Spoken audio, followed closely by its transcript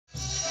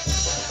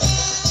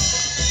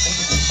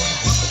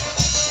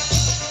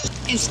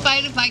In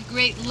spite of my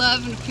great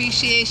love and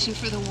appreciation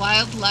for the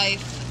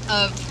wildlife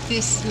of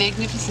this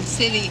magnificent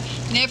city,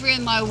 never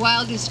in my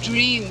wildest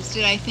dreams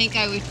did I think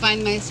I would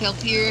find myself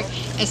here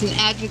as an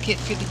advocate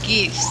for the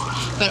geese.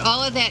 But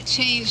all of that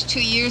changed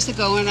 2 years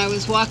ago when I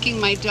was walking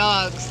my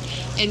dogs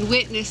and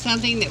witnessed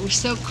something that was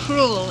so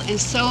cruel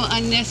and so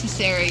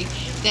unnecessary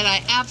that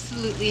I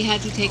absolutely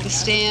had to take a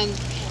stand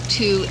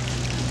to,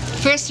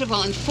 first of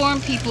all, inform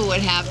people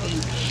what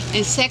happened,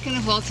 and second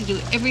of all, to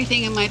do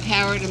everything in my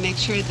power to make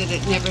sure that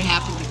it never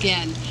happened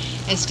again.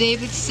 As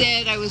David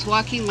said, I was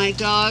walking my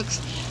dogs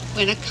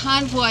when a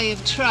convoy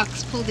of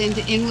trucks pulled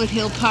into Inwood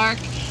Hill Park.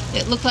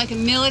 It looked like a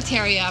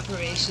military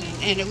operation,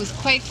 and it was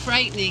quite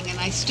frightening, and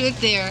I stood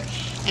there,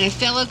 and a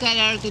fellow got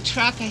out of the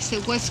truck. I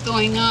said, "What's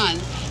going on?"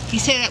 He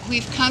said,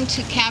 "We've come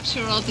to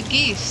capture all the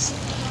geese."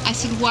 I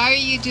said, "Why are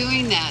you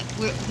doing that?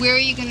 Where are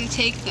you going to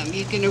take them?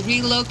 You're going to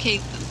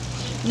relocate them."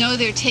 "No,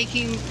 they're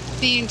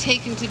being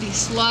taken to be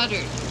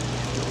slaughtered."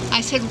 I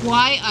said,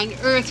 "Why on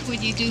earth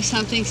would you do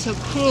something so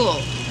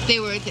cruel?" They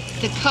were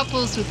the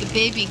couples with the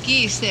baby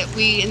geese that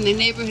we in the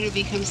neighborhood have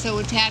become so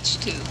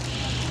attached to.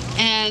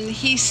 And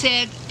he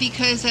said,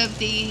 because of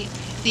the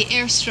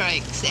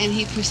airstrikes, and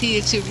he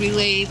proceeded to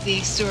relay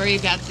the story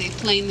about the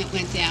plane that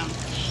went down.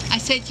 I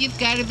said, "You've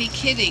got to be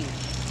kidding.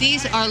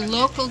 These are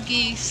local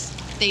geese.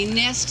 They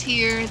nest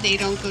here. They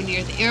don't go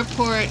near the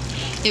airport.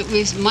 It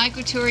was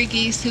migratory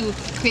geese who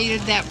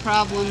created that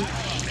problem."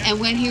 And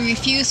when he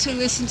refused to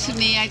listen to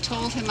me, I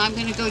told him, "I'm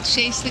going to go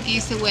chase the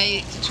geese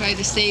away to try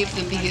to save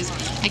them because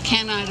I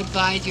cannot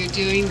abide your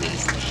doing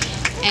this."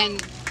 And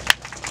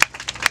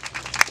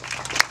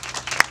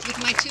with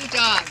my 2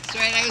 dogs,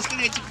 right, I was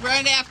going to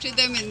run after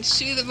them and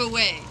shoo them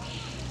away.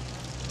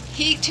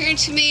 He turned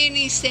to me and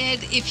he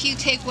said, "If you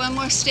take one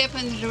more step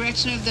in the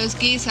direction of those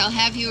geese, I'll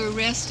have you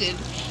arrested."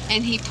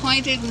 And he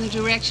pointed in the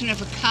direction of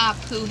a cop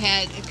who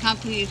had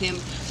accompanied him,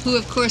 who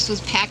of course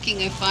was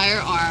packing a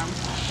firearm.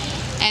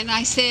 And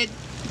I said,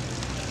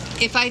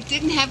 if I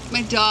didn't have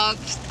my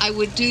dogs, I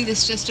would do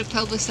this just to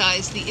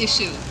publicize the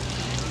issue.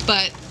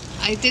 But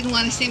I didn't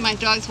want to see my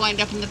dogs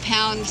wind up in the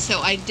pound, so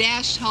I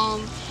dashed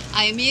home.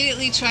 I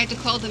immediately tried to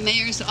call the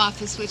mayor's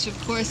office, which of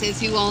course,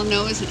 as you all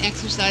know, is an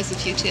exercise of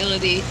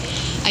futility.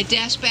 I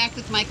dashed back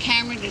with my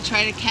camera to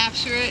try to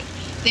capture it.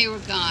 They were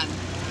gone.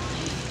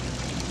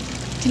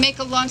 To make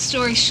a long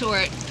story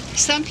short,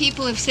 some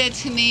people have said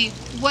to me,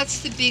 "What's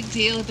the big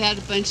deal about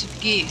a bunch of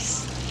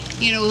geese?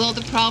 You know, with all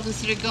the problems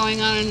that are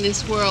going on in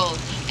this world?"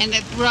 And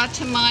it brought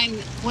to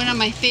mind one of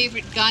my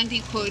favorite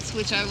Gandhi quotes,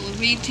 which I will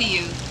read to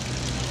you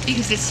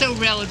because it's so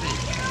relevant.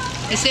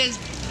 It says,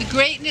 "The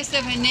greatness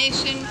of a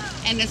nation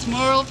and its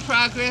moral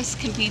progress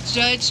can be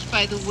judged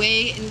by the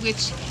way in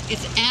which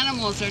its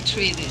animals are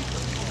treated.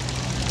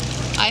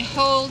 I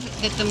hold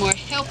that the more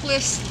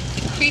helpless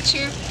the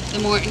creature, the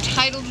more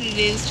entitled it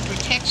is to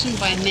protection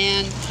by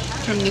man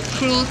from the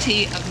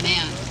cruelty of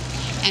man.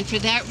 And for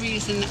that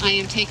reason, I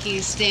am taking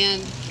a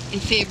stand in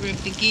favor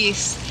of the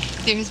geese.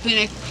 There has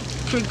been a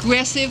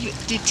progressive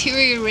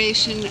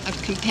deterioration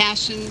of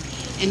compassion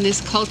in this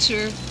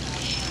culture.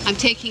 I'm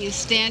taking a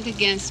stand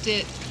against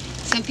it.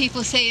 Some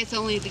people say it's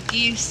only the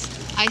geese.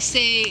 I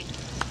say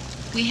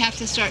we have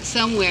to start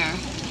somewhere.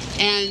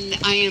 And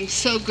I am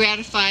so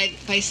gratified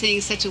by seeing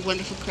such a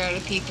wonderful crowd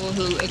of people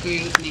who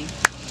agree with me.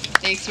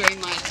 Thanks very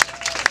much.